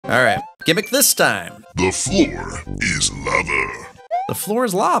All right, gimmick this time. The floor is lava. The floor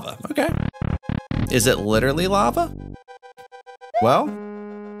is lava, okay. Is it literally lava? Well,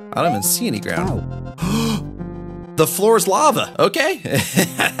 I don't even see any ground. The floor is lava, okay.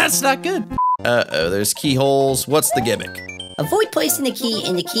 That's not good. Uh-oh, there's keyholes. What's the gimmick? Avoid placing the key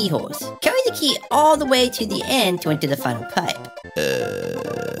in the keyholes. Carry the key all the way to the end to enter the final pipe.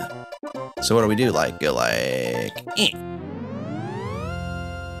 So what do we do? Like, go like...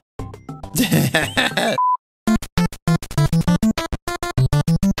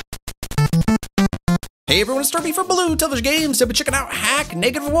 Hey everyone, it's Darby from Blue Television Games. I've been checking out Hack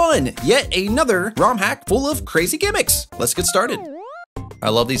 -1. Yet another ROM hack full of crazy gimmicks. Let's get started. I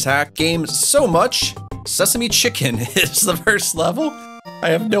love these hack games so much. Sesame Chicken is the first level. I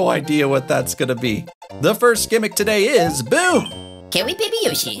have no idea what that's gonna be. The first gimmick today is boom. Carry baby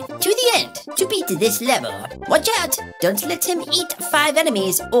Yoshi to the end to beat this level. Watch out, don't let him eat 5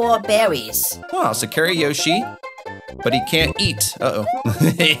 enemies or berries. Wow, so carry Yoshi, but he can't eat. Uh-oh,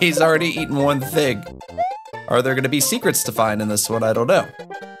 he's already eaten one thing. Are there gonna be secrets to find in this one? I don't know.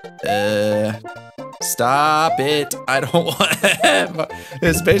 Stop it. I don't want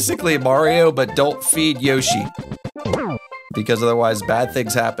It's basically Mario, but don't feed Yoshi. Because otherwise bad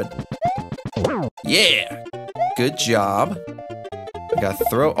things happen. Yeah, good job. I gotta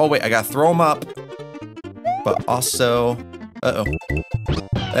throw, oh wait, I gotta throw him up. But also, uh-oh.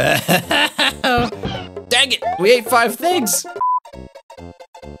 Dang it, we ate 5 things.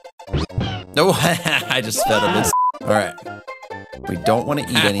 No, I just fed him. All right, we don't want to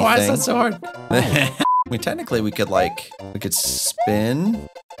eat anything. Why is that so hard? We could spin.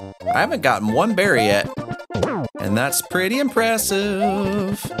 I haven't gotten 1 berry yet, and that's pretty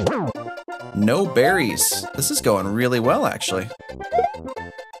impressive. No berries. This is going really well, actually.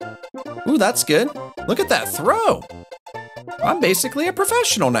 Ooh, that's good. Look at that throw. I'm basically a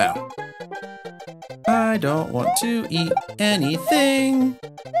professional now. I don't want to eat anything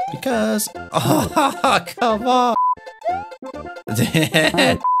because, oh, come on. What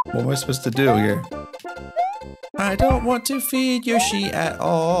am I supposed to do here? I don't want to feed Yoshi at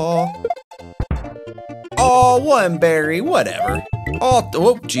all. Oh, 1 berry, whatever.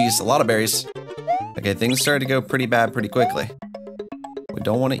 Oh, geez, a lot of berries. Okay, things started to go pretty bad pretty quickly. We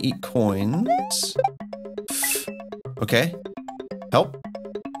don't want to eat coins. Okay, help.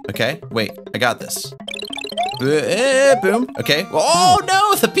 Okay, wait, I got this. Boom, okay. Oh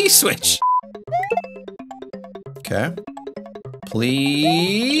no, the P-switch. Okay,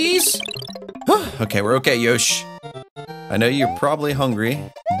 please. Okay, we're okay, Yosh. I know you're probably hungry,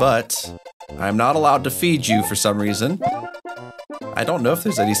 but I'm not allowed to feed you for some reason. I don't know if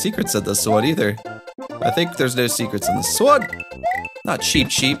there's any secrets in this one either. I think there's no secrets in this one. Not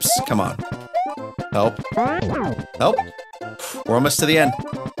sheeps, come on. Help, help. We're almost to the end.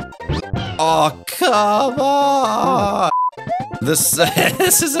 Oh, come on. This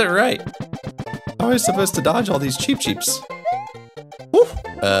isn't right. How am I supposed to dodge all these cheeps? Woo.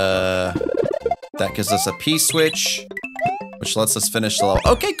 That gives us a P-switch, which lets us finish the level.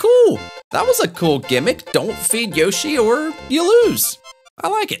 Okay, cool. That was a cool gimmick. Don't feed Yoshi or you lose. I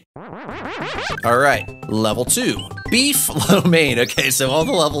like it. All right, level 2, beef lo mein. Okay, so all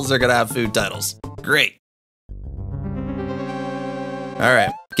the levels are gonna have food titles. Great. All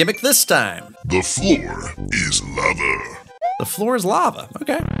right, gimmick this time. The floor is lava. The floor is lava,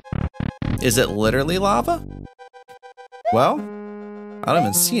 okay. Is it literally lava? Well, I don't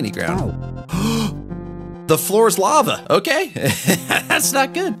even see any ground. The floor is lava, okay. That's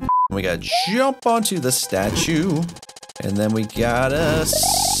not good. We gotta jump onto the statue, and then we gotta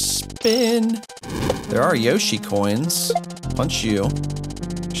spin. There are Yoshi coins. Punch you.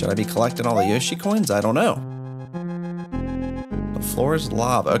 Should I be collecting all the Yoshi coins? I don't know. The floor is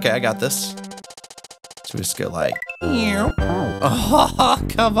lava. Okay, I got this. So we just go like, oh,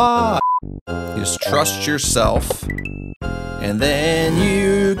 come on. You just trust yourself. And then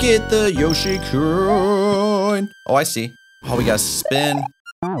you get the Yoshi coin. Oh, I see. Oh, we gotta spin.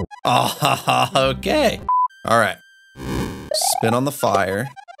 Oh, okay. All right. Spin on the fire.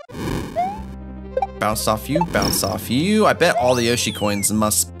 Bounce off you, bounce off you. I bet all the Yoshi coins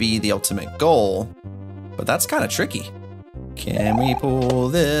must be the ultimate goal, but that's kind of tricky. Can we pull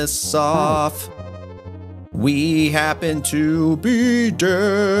this off? We happen to be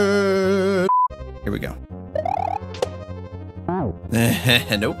dead. Here we go.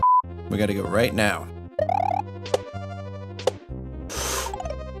 Nope. We gotta go right now.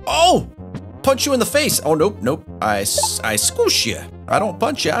 Oh! Punch you in the face. Oh, nope. I squish you. I don't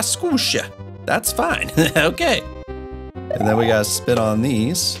punch you, I squish you. That's fine. Okay. And then we gotta spin on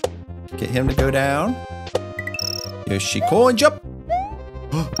these. Get him to go down. Yoshi coin jump.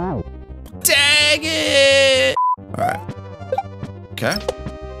 Dang it! Alright. Okay.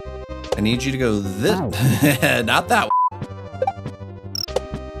 I need you to go this. Not that way.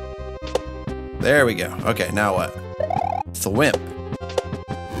 There we go. Okay, now what? Thwimp.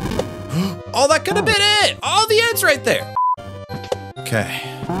 Oh, that could have been it! Oh, the end's right there! Okay.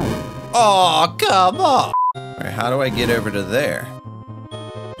 Oh, come on! Alright, how do I get over to there?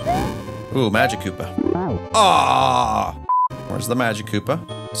 Ooh, Magic Koopa. Oh! Where's the Magic Koopa?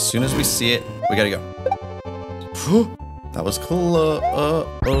 As soon as we see it, we gotta go. That was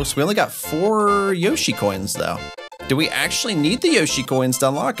close. We only got 4 Yoshi coins, though. Do we actually need the Yoshi coins to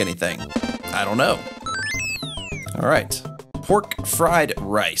unlock anything? I don't know. All right. Pork fried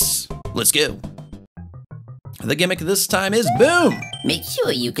rice. Let's go. The gimmick this time is boom. Make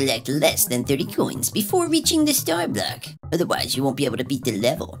sure you collect less than 30 coins before reaching the star block. Otherwise, you won't be able to beat the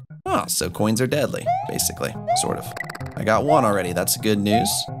level. Oh, so coins are deadly, basically. Sort of. I got 1 already. That's good news.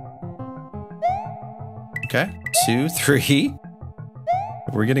 Okay. 2, 3.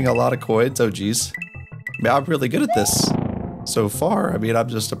 We're getting a lot of coins. Oh, geez. I mean, I'm really good at this so far. I mean, I'm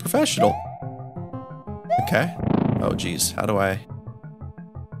just a professional. Okay. Oh, geez. How do I...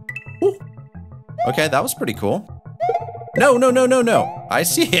 Ooh. Okay, that was pretty cool. No, no, no, no, no. I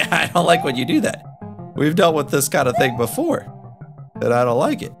see. I don't like when you do that. We've dealt with this kind of thing before, and I don't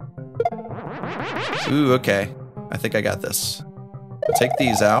like it. Ooh, okay. I think I got this. We'll take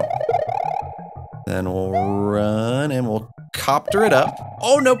these out. Then we'll run and we'll copter it up.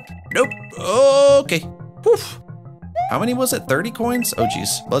 Oh, nope. Nope. Okay. Poof. How many was it? 30 coins? Oh,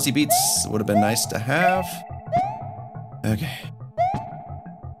 geez. Buzzy Beats would have been nice to have. Okay.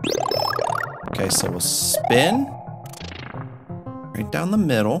 Okay, so we'll spin. Right down the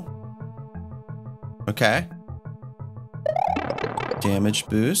middle. Okay. Damage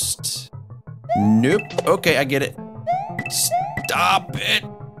boost. Nope. Okay, I get it. Stop it.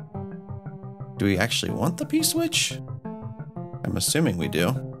 Do we actually want the P-switch? I'm assuming we do.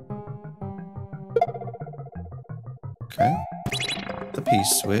 Okay. The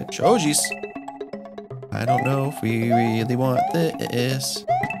P-switch. Oh, jeez. I don't know if we really want this.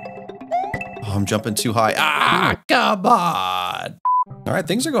 Oh, I'm jumping too high. Ah, come on. All right,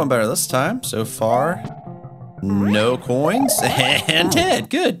 things are going better this time. So far, no coins and dead.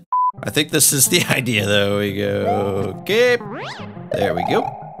 Good. I think this is the idea, though. We go. Okay. There we go.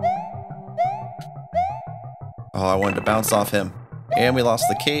 Oh, I wanted to bounce off him. And we lost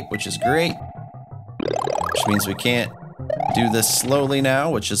the cape, which is great. Which means we can't do this slowly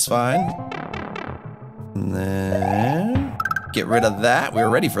now, which is fine. And then get rid of that. We were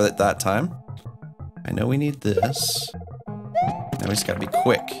ready for it that time. I know we need this. Now we just gotta be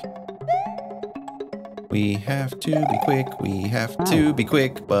quick. We have to be quick. We have to be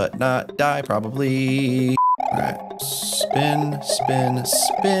quick, but not die probably. All right, spin, spin,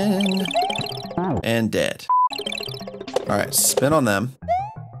 spin, and dead. All right, spin on them.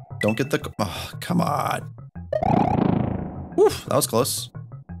 Don't get the, oh, come on. Whew, that was close.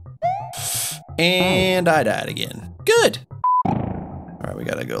 And I died again. Good. All right, we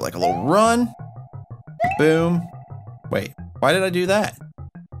gotta go like a little run. Boom. Wait, why did I do that?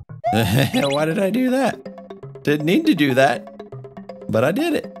 Why did I do that? Didn't need to do that, but I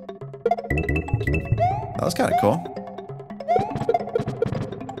did it. That was kind of cool.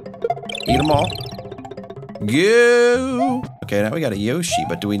 Eat them all. Go. Okay, now we got a Yoshi,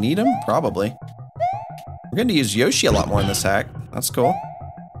 but do we need him? Probably. We're going to use Yoshi a lot more in this hack. That's cool.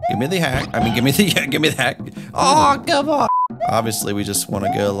 Give me the hack. I mean, give me the hack. Oh, come on. Obviously, we just want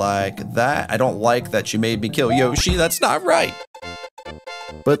to go like that. I don't like that you made me kill Yoshi. That's not right.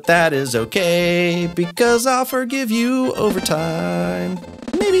 But that is okay, because I'll forgive you over time.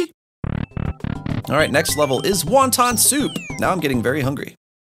 Maybe. All right, next level is wonton soup. Now I'm getting very hungry.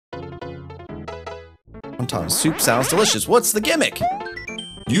 Wonton soup sounds delicious. What's the gimmick?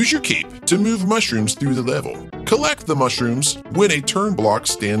 Use your cape to move mushrooms through the level. Collect the mushrooms when a turn block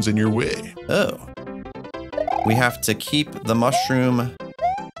stands in your way. Oh. We have to keep the mushroom.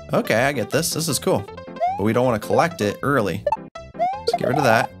 Okay, I get this. This is cool. But we don't want to collect it early. So get rid of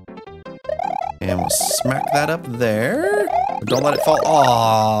that. And we'll smack that up there. But don't let it fall.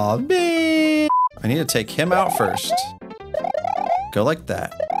 Aw, man. I need to take him out first. Go like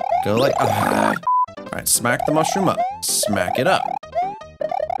that. Go like, ah. All right, smack the mushroom up. Smack it up.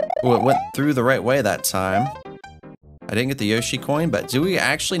 Oh, it went through the right way that time. I didn't get the Yoshi coin, but do we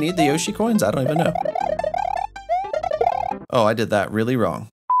actually need the Yoshi coins? I don't even know. Oh, I did that really wrong.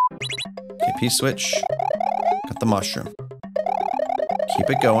 Okay, P-switch. Got the mushroom. Keep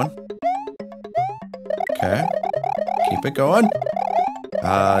it going. Okay. Keep it going.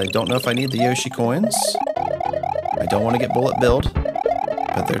 I don't know if I need the Yoshi coins. I don't want to get bullet billed.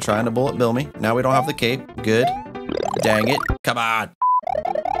 But they're trying to bullet bill me. Now we don't have the cape. Good. Dang it. Come on.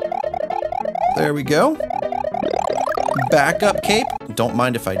 There we go. Back up cape. Don't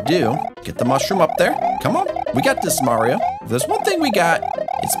mind if I do. Get the mushroom up there. Come on. We got this, Mario. If there's one thing we got,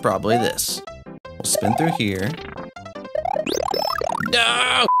 it's probably this. We'll spin through here.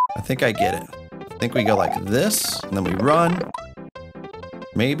 No! I think I get it. I think we go like this, and then we run.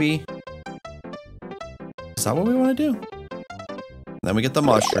 Maybe. Is that what we want to do? Then we get the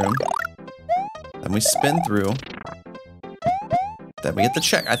mushroom. Then we spin through. Then we get the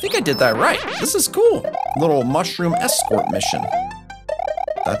check. I think I did that right. This is cool. Little mushroom escort mission.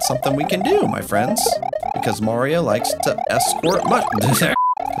 That's something we can do, my friends. Because Mario likes to escort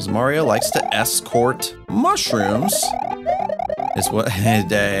because Mario likes to escort mushrooms. Is what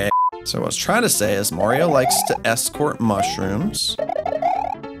So what I was trying to say is Mario likes to escort mushrooms.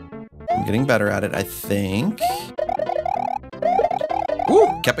 I'm getting better at it, I think.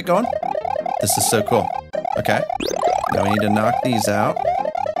 Ooh, kept it going. This is so cool. Okay. Now we need to knock these out.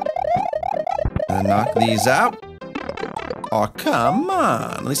 And knock these out. Oh, come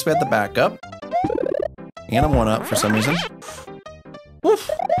on. At least we had the backup. And I'm one up for some reason. Woof.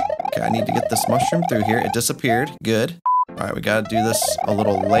 Okay, I need to get this mushroom through here. It disappeared. Good. All right, we gotta do this a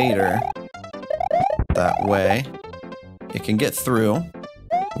little later. That way it can get through.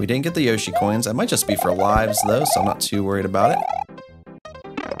 We didn't get the Yoshi coins. That might just be for lives though, so I'm not too worried about it.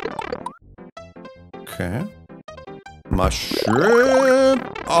 Okay. Mushroom.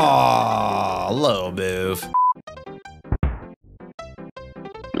 Aw, low move.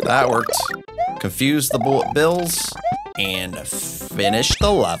 That worked. Confuse the bullet bills and finish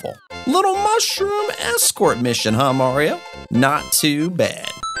the level. Little mushroom escort mission, huh, Mario? Not too bad.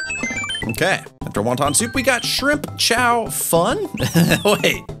 Okay, after wonton soup, we got shrimp chow fun.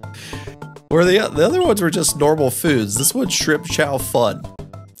 Wait, where the other ones were just normal foods. This one's shrimp chow fun.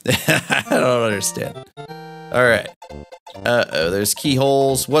 I don't understand. All right. Uh-oh, there's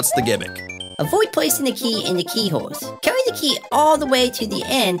keyholes. What's the gimmick? Avoid placing the key in the keyholes. Carry the key all the way to the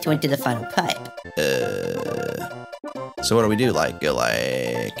end to enter the final pipe. So what do we do? Like, go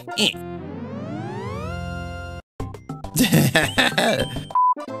like...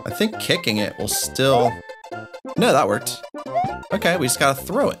 I think kicking it will still... No, that worked. Okay, we just gotta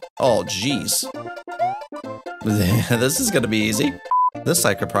throw it. Oh, jeez. This is gonna be easy. This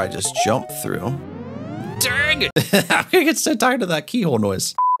I could probably just jump through. Dang it! I'm gonna get so tired of that keyhole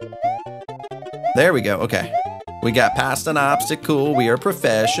noise. There we go, okay. We got past an obstacle, we are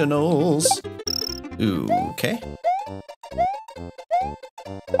professionals. Ooh, okay.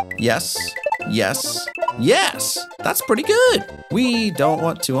 Yes, yes, yes! That's pretty good! We don't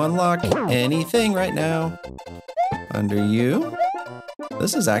want to unlock anything right now. Under you.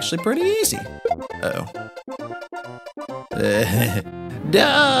 This is actually pretty easy. Uh-oh.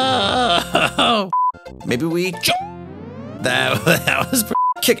 No! Maybe we jump. That was pretty.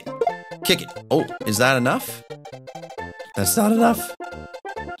 Kick it. Kick it. Oh, is that enough? That's not enough.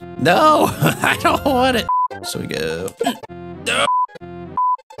 No, I don't want it. So we go. No.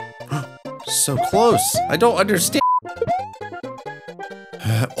 So close. I don't understand.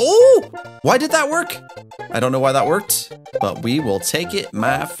 Oh, why did that work? I don't know why that worked, but we will take it,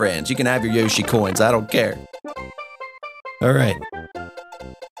 my friends. You can have your Yoshi coins. I don't care. All right.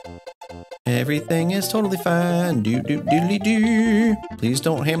 Everything is totally fine. Doo doo doodly doo. Please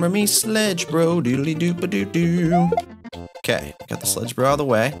don't hammer me, sledge bro. Doodly doo ba doo doo. Okay, got the sledge bro out of the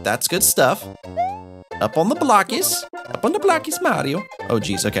way. That's good stuff. Up on the blockies. Up on the blockies, Mario. Oh,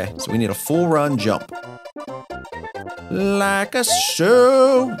 geez. Okay, so we need a full run jump. Like a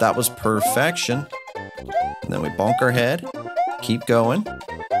show. That was perfection. And then we bonk our head. Keep going.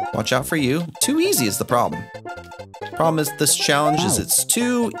 Watch out for you. Too easy is the problem. Problem is this challenge is it's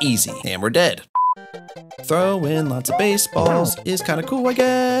too easy. And we're dead. Throwing lots of baseballs is kind of cool, I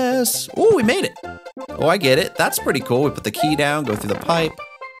guess. Oh, we made it. Oh, I get it. That's pretty cool. We put the key down, go through the pipe.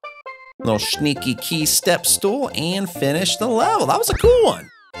 Little sneaky key step stool and finish the level. That was a cool one.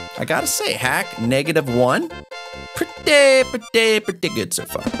 I gotta say, hack -1. Pretty good so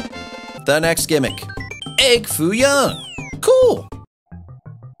far. The next gimmick, Egg Foo Young. Cool.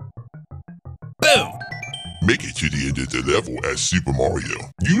 Boom. Make it to the end of the level as Super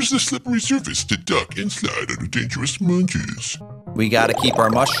Mario. Use the slippery surface to duck and slide under dangerous munches. We gotta keep our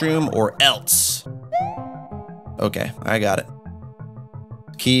mushroom or else. Okay, I got it.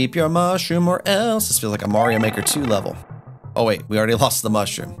 Keep your mushroom or else. This feels like a Mario Maker 2 level. Oh wait, we already lost the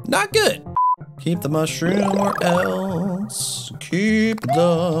mushroom. Not good. Keep the mushroom or else. Keep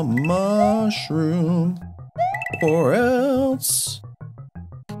the mushroom or else.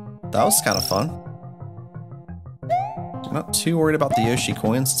 That was kind of fun. I'm not too worried about the Yoshi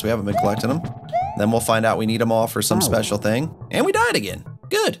coins since we haven't been collecting them. Then we'll find out we need them all for some special thing. And we died again.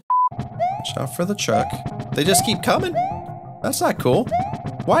 Good. Watch out for the truck. They just keep coming. That's not cool.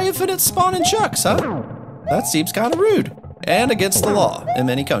 Why infinite spawning chucks, huh? That seems kind of rude. And against the law in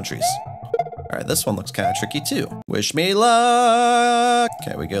many countries. All right, this one looks kind of tricky too. Wish me luck.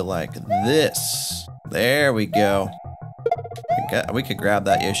 Okay, we go like this. There we go. We could grab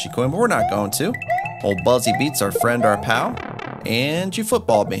that Yoshi coin, but we're not going to. Old Buzzy Beats, our friend, our pal. And you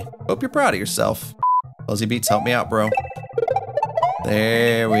footballed me. Hope you're proud of yourself. Buzzy Beats, help me out, bro.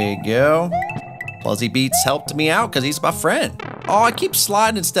 There we go. Buzzy Beats helped me out because he's my friend. Oh, I keep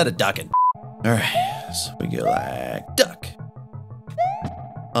sliding instead of ducking. All right, so we go like duck.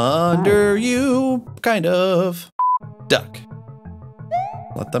 Under you, kind of. Duck.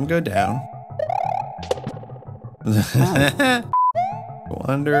 Let them go down. Go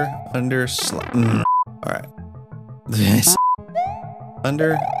under, slide. All right. This.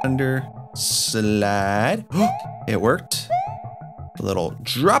 Under, slide. It worked. A little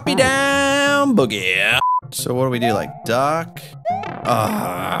droppy down boogie. So what do we do? Like duck?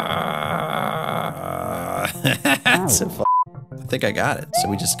 So fun. I think I got it. So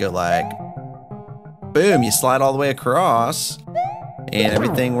we just go like, boom, you slide all the way across and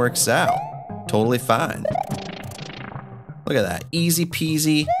everything works out. Totally fine. Look at that. Easy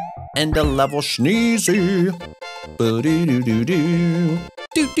peasy. End of level sneezy. Boo-doo-doo-doo-doo.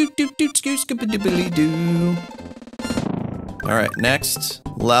 Do-do-do-do-do-skip-a-dibby-doo. All right, next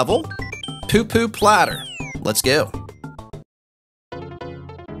level. Poo-poo platter. Let's go.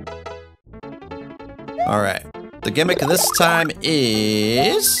 All right. The gimmick this time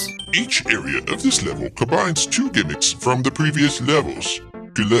is... Each area of this level combines 2 gimmicks from the previous levels.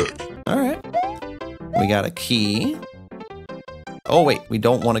 Good luck. All right. We got a key. Oh, wait. We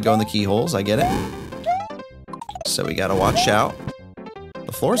don't want to go in the keyholes. I get it. So we got to watch out.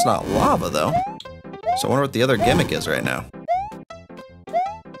 The floor's not lava, though. So I wonder what the other gimmick is right now.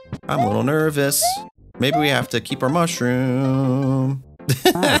 I'm a little nervous. Maybe we have to keep our mushroom.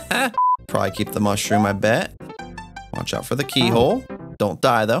 Probably keep the mushroom, I bet. Watch out for the keyhole. Don't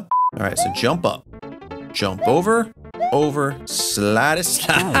die, though. All right, so jump up. Jump over, slide,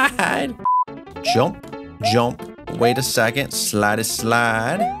 slide. Jump. Wait a second, slide.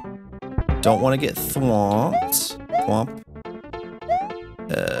 Don't want to get thwomped.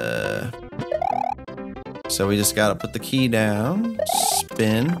 So we just gotta put the key down,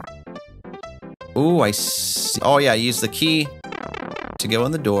 spin. Ooh, I see. Oh yeah, use the key to go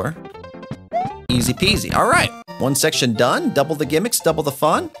in the door. Easy peasy. All right, one section done. Double the gimmicks, double the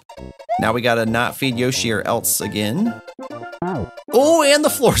fun. Now we gotta not feed Yoshi or else again. Oh, and the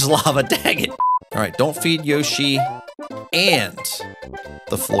floor's lava, dang it. All right, don't feed Yoshi and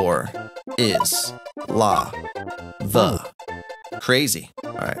the floor is lava. Crazy.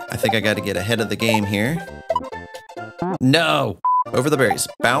 All right, I think I gotta get ahead of the game here. No, over the berries.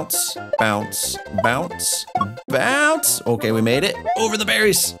 Bounce. Okay, we made it. Over the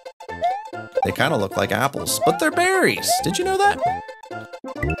berries. They kind of look like apples, but they're berries. Did you know that?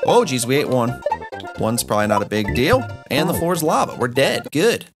 Oh, geez, we ate one. One's probably not a big deal. And the floor's lava. We're dead.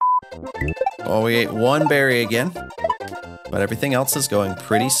 Good. Oh, we ate one berry again. But everything else is going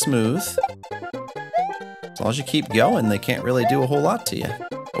pretty smooth. As long as you keep going, they can't really do a whole lot to you.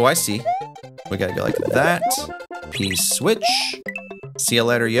 Oh, I see. We gotta go like that. P-switch. See you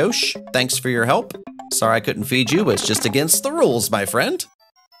later, Yosh. Thanks for your help. Sorry I couldn't feed you, but it's just against the rules, my friend.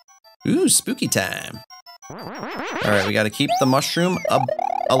 Ooh, spooky time. All right, we got to keep the mushroom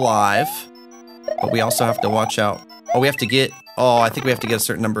alive, but we also have to watch out. Oh, we have to get, I think we have to get a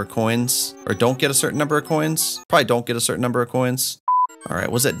certain number of coins, or don't get a certain number of coins. Probably don't get a certain number of coins. All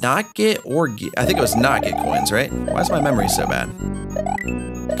right, was it not get or get? I think it was not get coins, right? Why is my memory so bad?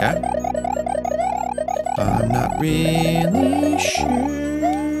 Okay. I'm not really sure.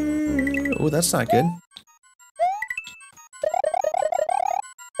 Oh, that's not good.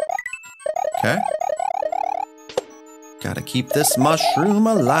 Okay. Gotta keep this mushroom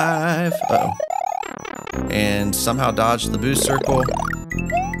alive. Uh-oh. And somehow dodge the boost circle.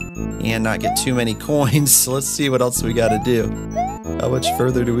 And not get too many coins. So let's see what else we gotta do. How much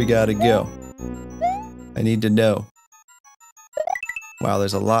further do we gotta go? I need to know. Wow,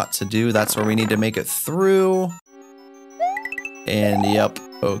 there's a lot to do. That's where we need to make it through. And yep,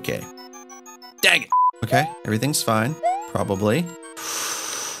 okay. Dang it. Okay, everything's fine. Probably.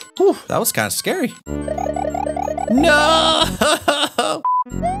 Whew, that was kind of scary. No!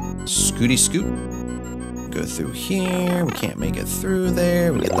 Scooty scoot. Go through here. We can't make it through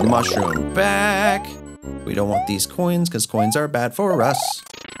there. We get the mushroom back. We don't want these coins because coins are bad for us.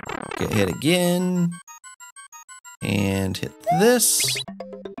 Get hit again. and hit this.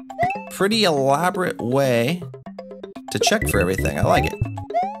 Pretty elaborate way to check for everything. I like it.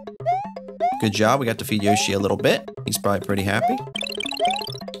 Good job. We got to feed Yoshi a little bit. He's probably pretty happy.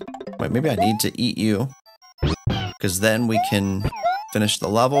 Wait, maybe I need to eat you, because then we can finish the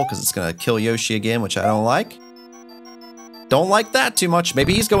level, because it's going to kill Yoshi again, which I don't like. Don't like that too much.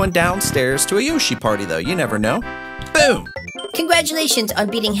 Maybe he's going downstairs to a Yoshi party, though. You never know. Boom! Congratulations on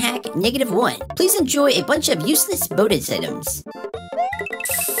beating hack -1. Please enjoy a bunch of useless bonus items.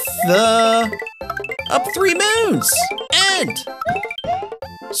 The up 3 moons! End!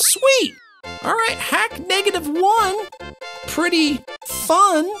 Sweet! Alright, hack -1. Pretty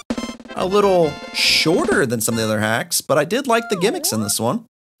fun. A little shorter than some of the other hacks, but I did like the gimmicks in this one.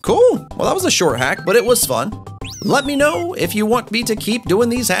 Cool. Well, that was a short hack, but it was fun. Let me know if you want me to keep doing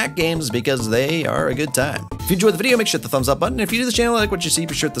these hack games, because they are a good time. If you enjoyed the video, make sure to hit the thumbs up button. If you do the channel, like what you see,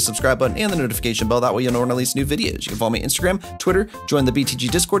 be sure to hit the subscribe button and the notification bell. That way you'll know when I release new videos. You can follow me on Instagram, Twitter, join the BTG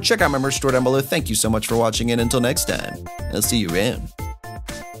Discord, check out my merch store down below. Thank you so much for watching, and until next time, I'll see you around.